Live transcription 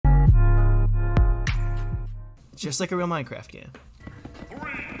Just like a real Minecraft game.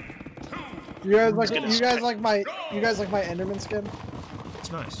 You guys like my Enderman skin?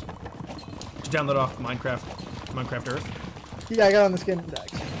 It's nice. Did you download off Minecraft Earth? Yeah, I got on the skin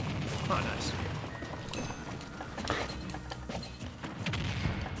index. Oh, nice.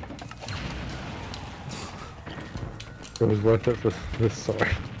 It was worth it for the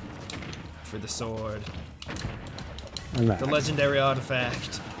sword. For the sword. And the legendary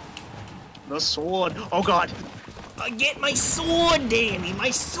artifact. The sword. Oh god. Get my sword, Danny!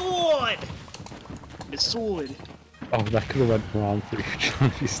 My sword! The sword. Oh, that could have went wrong for you,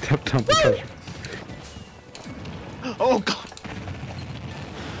 John. You stepped on the treasure. Oh god.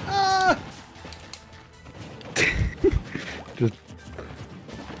 Ah! Just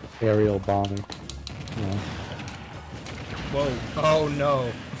aerial bombing. Yeah. Whoa. Oh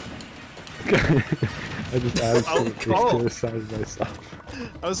no. I just absolutely criticized myself.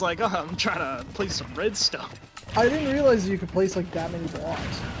 I was like, oh, I'm trying to place some redstone. I didn't realize you could place like that many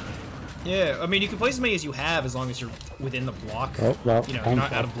blocks. Yeah, I mean, you can place as many as you have as long as you're within the block. Oh, well, you know, you're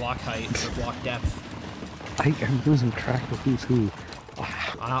not out of block height or block depth. I'm losing track of who's who.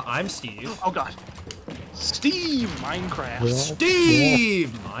 I'm Steve. Oh god. Steve Minecraft. Steve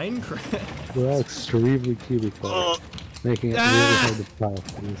Minecraft. We're all extremely cubical, making it really hard to tell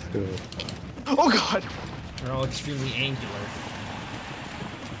who's who. Oh god. They're all extremely angular.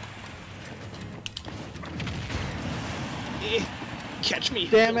 Catch me.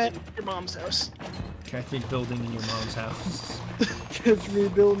 Damn it. Your mom's house. Catch me building in your mom's house. Catch me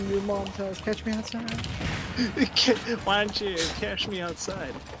building your mom's house. Catch me outside. Why don't you catch me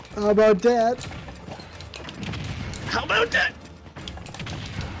outside? How about that? How about that?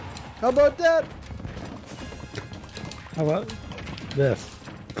 How about that? How about this?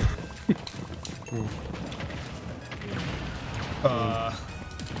 Damn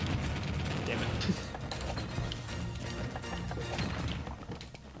it.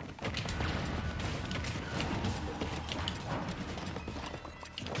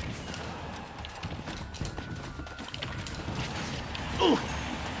 Ooh.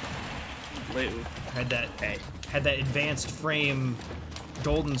 Had that advanced frame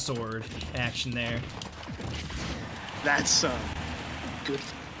golden sword action there. That's good.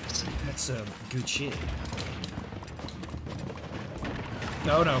 That's good shit.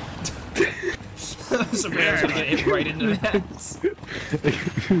 No, no. So I was gonna get hit right into the head.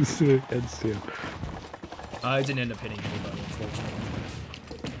 I didn't end up hitting anybody, unfortunately.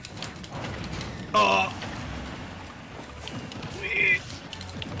 Oh!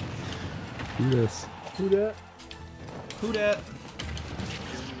 Who this? Who that? Who dat?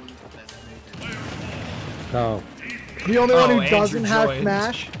 Oh. The only one who Andrew doesn't have joined.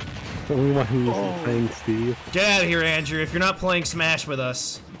 Smash? The only one who's playing Steve. Get out of here, Andrew. If you're not playing Smash with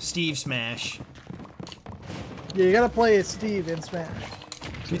us, Steve Smash. Yeah, you gotta play as Steve in Smash.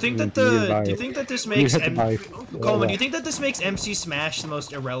 Do you think that this makes Coleman? Do you think that this makes MC Smash the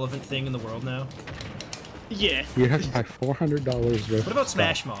most irrelevant thing in the world now? Yeah. You have to buy $400 worth. What about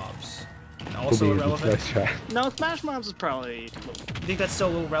Smash Mobs? Also irrelevant? No, Smash Mobs is probably. You think that's still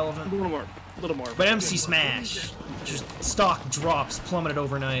a little relevant? A little more. But MC Smash, just stock drops plummeted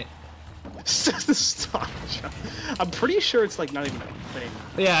overnight. The stock drop. I'm pretty sure it's like not even a thing.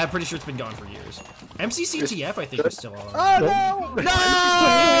 Yeah, I'm pretty sure it's been gone for years. MCCTF, I think, is still on. Oh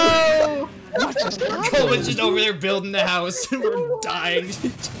No! Coleman's just over there building the house, and we're dying.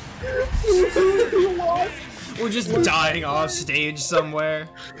 We're just dying off stage somewhere.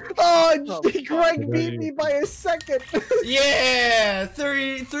 Oh, Greg beat me by a second. Yeah,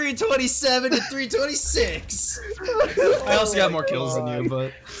 327 to 326. I also got more kills than you,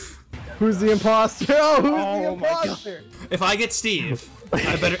 but who's the imposter? Oh, who's the imposter? if I get Steve,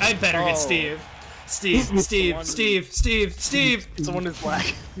 I better get Steve. Steve. Someone is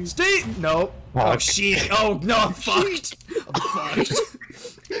black. Steve. Nope. Oh shit. Oh no, I'm fucked. I'm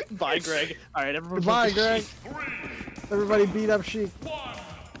fucked. Bye, Greg. All right, everyone. Goodbye, Greg. Everybody beat up Sheik.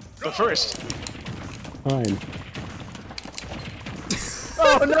 But first. Fine.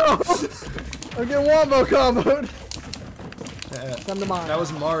 Oh no! I'm getting wombo comboed. Come to mine. That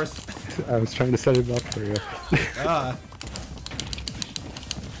was Marth. I was trying to set him up for you.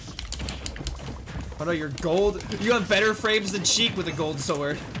 Oh no, you're gold. You have better frames than Sheik with a gold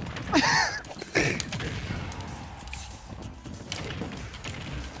sword.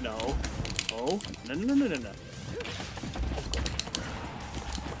 No. Oh. No.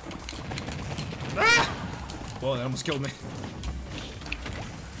 Ah! Whoa, that almost killed me.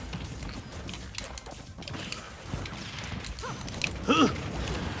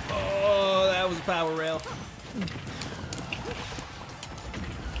 Oh, that was a power rail.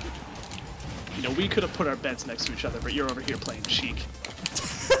 You know, we could have put our beds next to each other, but you're over here playing Cheek.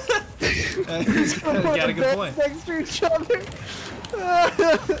 You got a good point. Next to each other.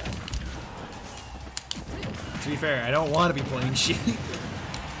 To be fair, I don't want to be playing Cheek.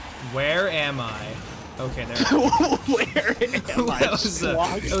 Where am I? Okay, there. Where am I?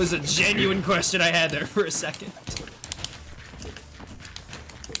 That was a genuine question I had there for a second.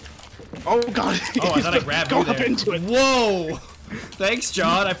 Oh god! Oh, I thought I grabbed you there. Into it. Whoa! Thanks,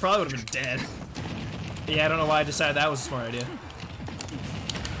 John. I probably would have been dead. Yeah, I don't know why I decided that was a smart idea.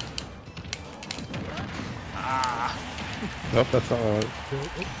 Ah. Nope, that's not right.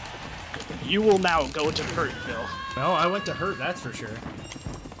 You will now go to hurt, Bill. No, I went to hurt, that's for sure.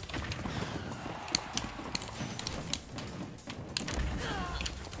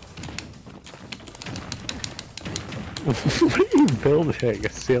 What are you building? A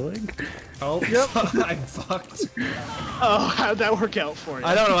ceiling? Oh, yep. I'm fucked. Oh, how'd that work out for you?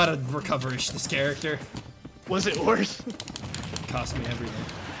 I don't know how to recover-ish this character. Was it worth? It cost me everything.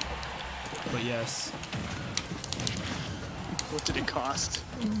 But yes. What did it cost?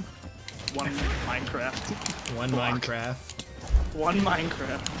 One Minecraft. One Minecraft. One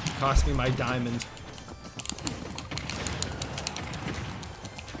Minecraft. Cost me my diamond.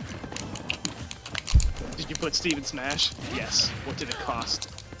 Did you put Steve in Smash? Yes. What did it cost?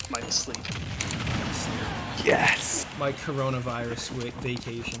 My sleep. Yes! My coronavirus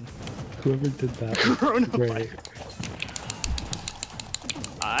vacation. Whoever did that. Coronavirus.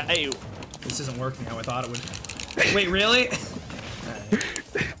 Great. This isn't working how I thought it would. Wait, really?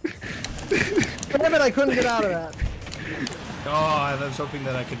 Damn it, I couldn't get out of that. Oh, I was hoping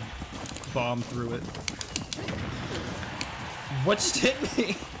that I could bomb through it. What just hit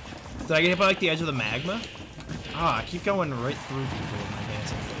me? Did I get hit by like the edge of the magma? Ah, I keep going right through people with my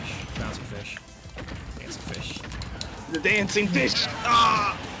dancing fish. Bouncing fish. Dancing fish. The dancing fish!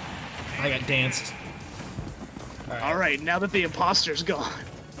 Ah! I got danced. Alright, now that the imposter's gone.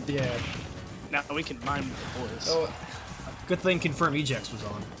 Yeah. Now we can mine with the boys. Oh, good thing confirm ejects was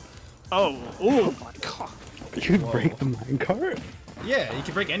on. Oh my god. You could break the minecart? Yeah, you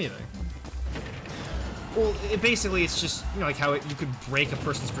can break anything. Well, basically it's just, you know, like how you could break a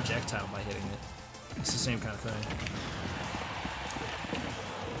person's projectile by hitting it. It's the same kind of thing.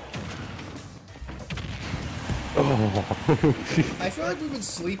 Oh. I feel like we've been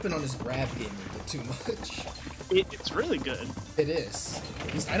sleeping on his grab game a bit too much. It's really good. It is.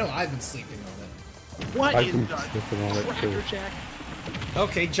 At least I know I've been sleeping on it. What I've is been that? sleeping on it too. Cracker Jack?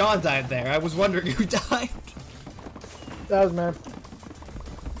 Okay, John died there. I was wondering who died. That was man.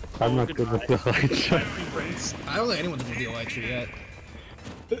 I'm not good with the light shot. I don't think anyone's gonna be Elytra yet.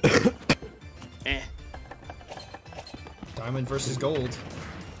 Eh. Diamond versus gold.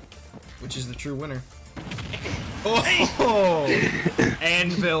 Which is the true winner? Oh!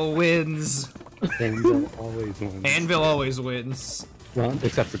 Anvil wins. Anvil always wins. Anvil always wins. Well,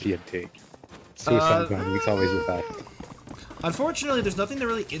 except for TNT. Suicide grinding is always the best. Unfortunately, there's nothing that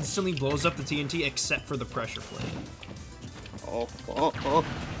really instantly blows up the TNT except for the pressure plate. Well,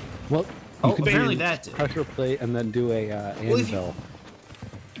 Oh, apparently that did. Pressure plate and then do a anvil.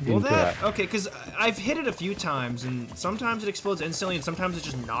 Well, that okay, because I've hit it a few times, and sometimes it explodes instantly, and sometimes it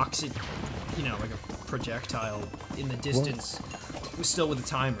just knocks it, you know, like a projectile in the distance, still with a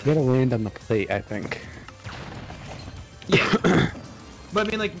timer. You gotta land on the plate, I think. Yeah, but I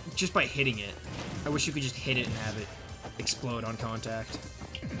mean, like, just by hitting it. I wish you could just hit it and have it explode on contact.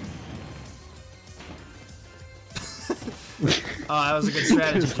 Oh, that was a good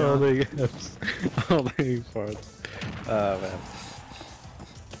strategy, Just John. holding forward. Oh man.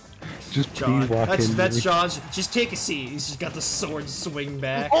 Just John. please walk in. That's John's. Just take a seat. He's just got the sword swing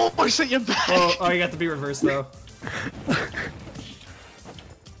back. Oh, I sent you back! Oh, you got the beat reverse though.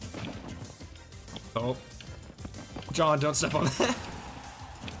 Oh. John, don't step on that.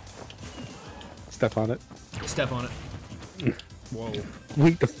 Step on it. Step on it. Whoa.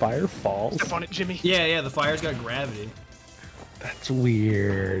 Wait, the fire falls? Step on it, Jimmy. Yeah, the fire's got gravity. That's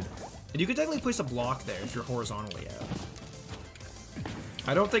weird. And you could technically place a block there if you're horizontally out.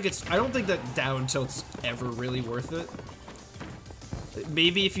 I don't think that down tilt's ever really worth it.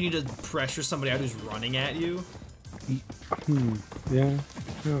 Maybe if you need to pressure somebody out who's running at you. Yeah.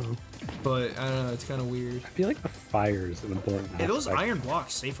 No. But I don't know, it's kind of weird. I feel like the fire is an important Hey, those aspect. iron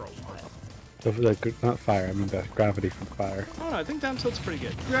blocks stay for a while. Not fire, I mean the gravity from fire. I don't know, I think down tilt's pretty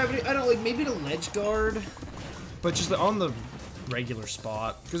good. Gravity, I don't like maybe the ledge guard, but just on the regular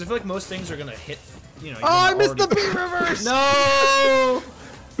spot. Because I feel like most things are gonna hit. You know. Oh, I missed the beat reverse. No.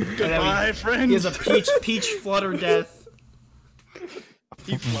 Goodbye, friend. He has a peach flutter death.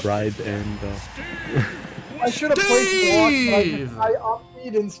 Bride and I should have placed blocks, but Steve! I opted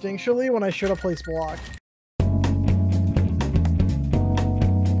instinctually when I should have placed block.